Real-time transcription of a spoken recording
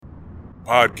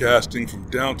Podcasting from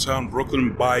downtown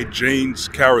Brooklyn by Jane's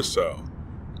Carousel.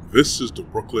 This is the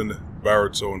Brooklyn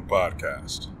Baritone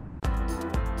Podcast.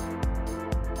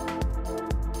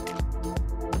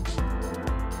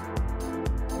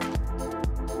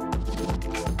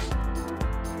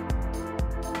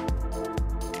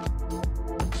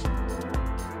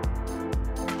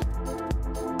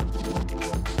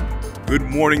 Good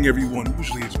morning, everyone.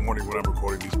 Usually it's morning when I'm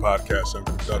recording these podcasts and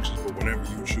productions, but whenever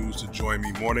you choose to join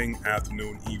me, morning,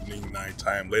 afternoon, evening,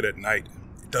 nighttime, late at night,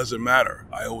 it doesn't matter.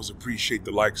 I always appreciate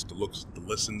the likes, the looks, the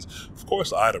listens. Of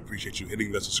course, I'd appreciate you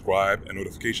hitting the subscribe and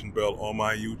notification bell on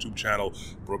my YouTube channel,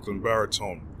 Brooklyn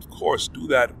Baritone. Of course, do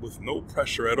that with no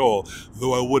pressure at all,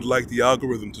 though I would like the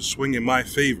algorithm to swing in my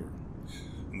favor.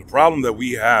 And the problem that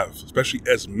we have, especially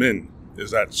as men,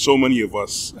 is that so many of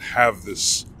us have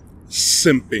this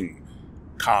simping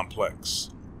complex.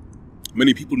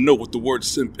 Many people know what the word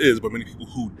simp is, but many people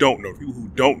who don't know. People who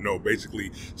don't know,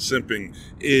 basically, simping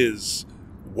is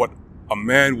what a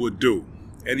man would do.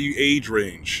 Any age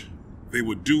range, they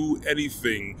would do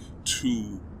anything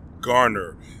to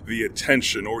garner the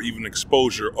attention or even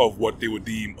exposure of what they would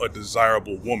deem a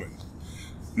desirable woman.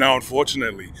 Now,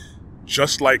 unfortunately,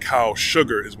 just like how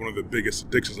sugar is one of the biggest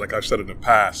addictions, like I've said in the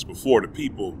past before to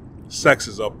people, sex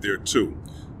is up there too.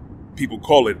 People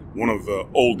call it one of the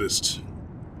oldest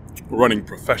running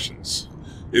professions,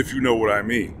 if you know what I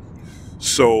mean.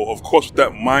 So, of course, with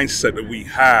that mindset that we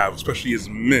have, especially as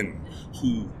men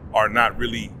who are not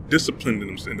really disciplined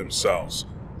in themselves,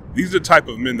 these are the type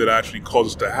of men that actually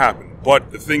cause this to happen.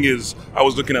 But the thing is, I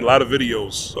was looking at a lot of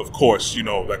videos, of course,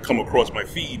 that come across my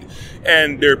feed,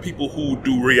 and there are people who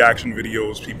do reaction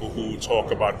videos, people who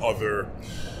talk about other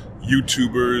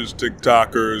YouTubers,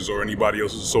 TikTokers, or anybody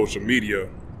else's social media.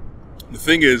 The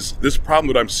thing is, this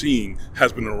problem that I'm seeing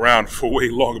has been around for way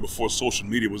longer before social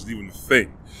media was even a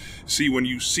thing. See, when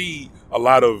you see a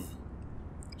lot of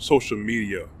social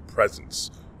media presence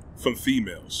from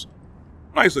females,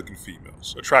 nice-looking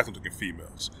females, attractive-looking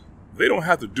females, they don't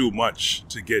have to do much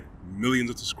to get millions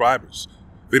of subscribers.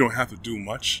 They don't have to do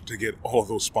much to get all of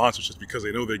those sponsorships because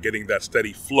they know they're getting that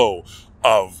steady flow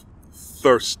of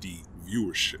thirsty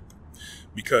viewership.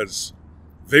 Because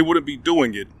they wouldn't be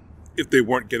doing it if they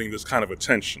weren't getting this kind of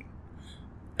attention.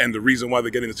 And the reason why they're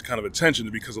getting this kind of attention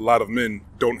is because a lot of men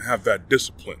don't have that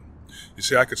discipline. You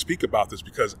see, I could speak about this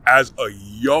because as a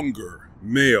younger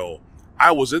male,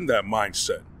 I was in that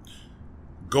mindset,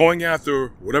 going after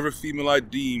whatever female I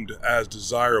deemed as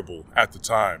desirable at the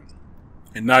time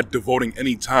and not devoting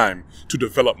any time to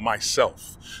develop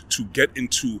myself, to get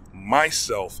into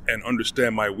myself and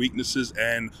understand my weaknesses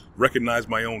and recognize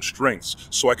my own strengths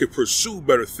so I could pursue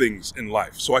better things in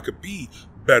life, so I could be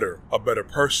a better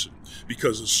person.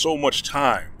 Because there's so much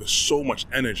time, there's so much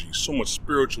energy, so much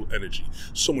spiritual energy,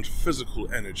 so much physical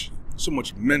energy, so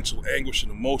much mental anguish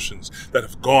and emotions that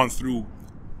have gone through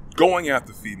going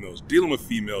after females, dealing with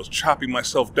females, chopping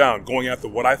myself down, going after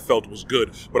what I felt was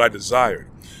good, what I desired.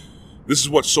 This is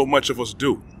what so much of us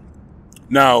do.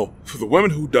 Now, for the women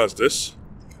who does this,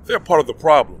 they're part of the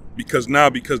problem because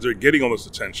they're getting all this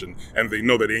attention and they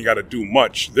know that they ain't got to do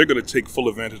much, they're going to take full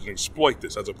advantage and exploit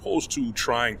this as opposed to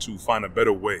trying to find a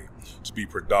better way to be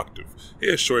productive.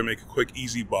 Yeah, sure, you make a quick,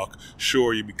 easy buck.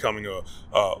 Sure, you're becoming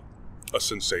a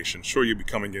sensation. Sure, you're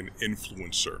becoming an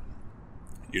influencer,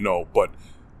 but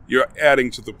you're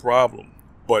adding to the problem.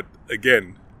 But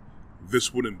again,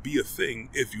 this wouldn't be a thing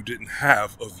if you didn't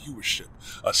have a viewership,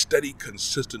 a steady,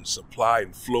 consistent supply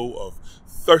and flow of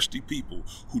thirsty people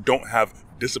who don't have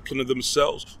discipline of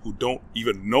themselves, who don't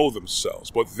even know themselves,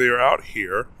 but they're out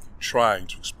here trying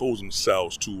to expose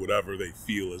themselves to whatever they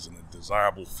feel is a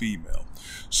desirable female.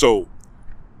 So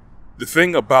the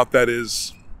thing about that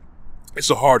is, it's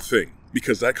a hard thing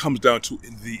because that comes down to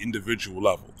the individual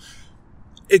level.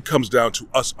 It comes down to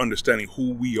us understanding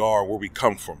who we are, where we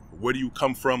come from. Where do you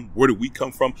come from? Where do we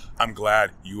come from? I'm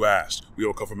glad you asked. We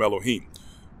all come from Elohim.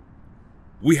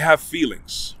 We have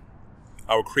feelings.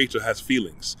 Our Creator has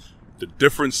feelings. The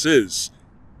difference is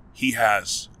he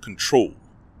has control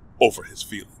over his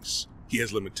feelings. He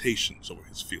has limitations over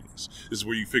his feelings. This is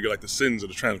where you figure like the sins or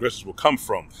the transgressions will come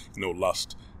from.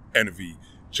 Lust, envy,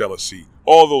 jealousy,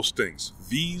 all those things.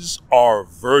 These are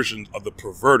versions of the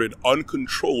perverted,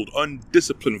 uncontrolled,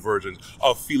 undisciplined versions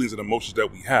of feelings and emotions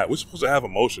that we have. We're supposed to have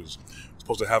emotions. We're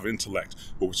supposed to have intellect,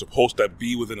 but we're supposed to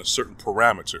be within a certain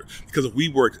parameter. Because if we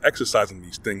were exercising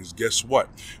these things, guess what?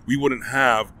 We wouldn't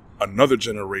have another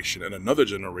generation and another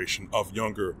generation of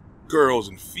younger girls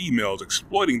and females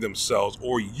exploiting themselves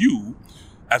or you,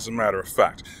 as a matter of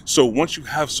fact. So once you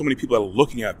have so many people that are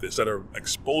looking at this, that are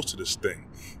exposed to this thing,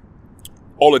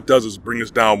 all it does is bring us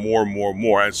down more and more and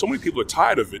more. And so many people are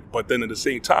tired of it, but then at the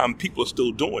same time, people are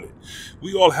still doing it.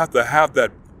 We all have to have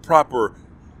that proper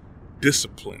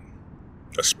discipline,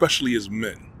 especially as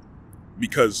men,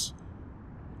 because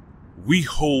we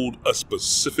hold a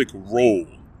specific role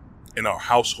in our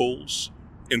households,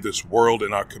 in this world,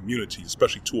 in our community,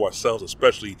 especially to ourselves,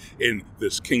 especially in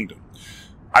this kingdom.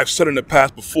 I've said in the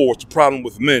past before, it's a problem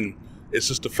with men. It's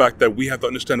just the fact that we have to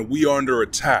understand that we are under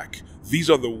attack. These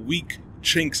are the weak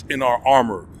chinks in our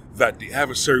armor that the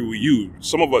adversary will use.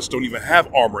 Some of us don't even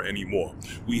have armor anymore.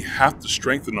 We have to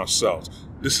strengthen ourselves.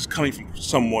 This is coming from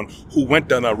someone who went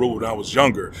down that road when I was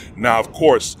younger. Now, of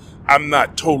course, I'm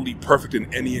not totally perfect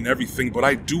in any and everything, but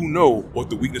I do know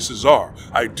what the weaknesses are.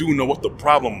 I do know what the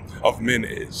problem of men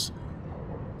is,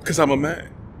 because I'm a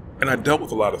man. And I dealt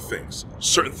with a lot of things.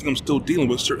 Certain things I'm still dealing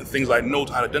with, certain things I know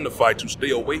how to identify to stay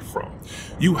away from.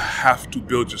 You have to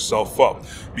build yourself up,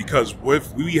 because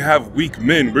if we have weak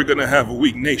men, we're going to have a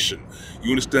weak nation.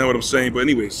 You understand what I'm saying? But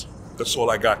anyways, that's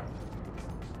all I got.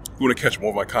 If you want to catch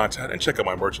more of my content and check out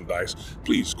my merchandise,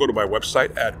 please go to my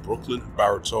website at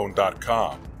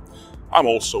brooklynbaritone.com. I'm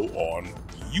also on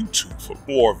YouTube for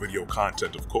more video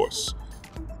content, of course.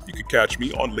 You can catch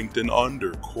me on LinkedIn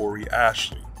under Corey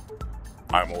Ashley.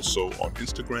 I'm also on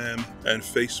Instagram and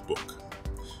Facebook.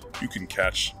 You can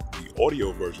catch the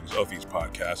audio versions of these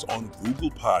podcasts on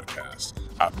Google Podcasts,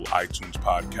 Apple iTunes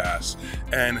Podcasts,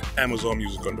 and Amazon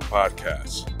Music under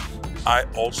Podcasts. I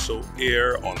also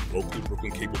air on local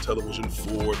Brooklyn Cable Television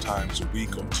 4 times a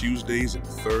week on Tuesdays and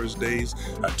Thursdays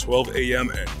at 12 a.m.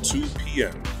 and 2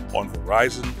 p.m. on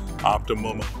Verizon,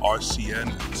 Optimum,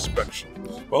 RCN, and Spectrum.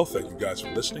 Well, thank you guys for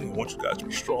listening. I want you guys to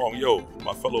be strong. Yo,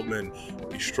 my fellow men,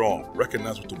 be strong.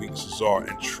 Recognize what the weaknesses are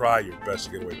and try your best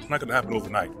to get away. It's not going to happen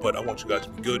overnight, but I want you guys to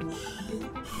be good.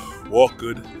 Walk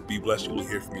good. Be blessed. You will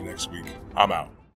hear from me next week. I'm out.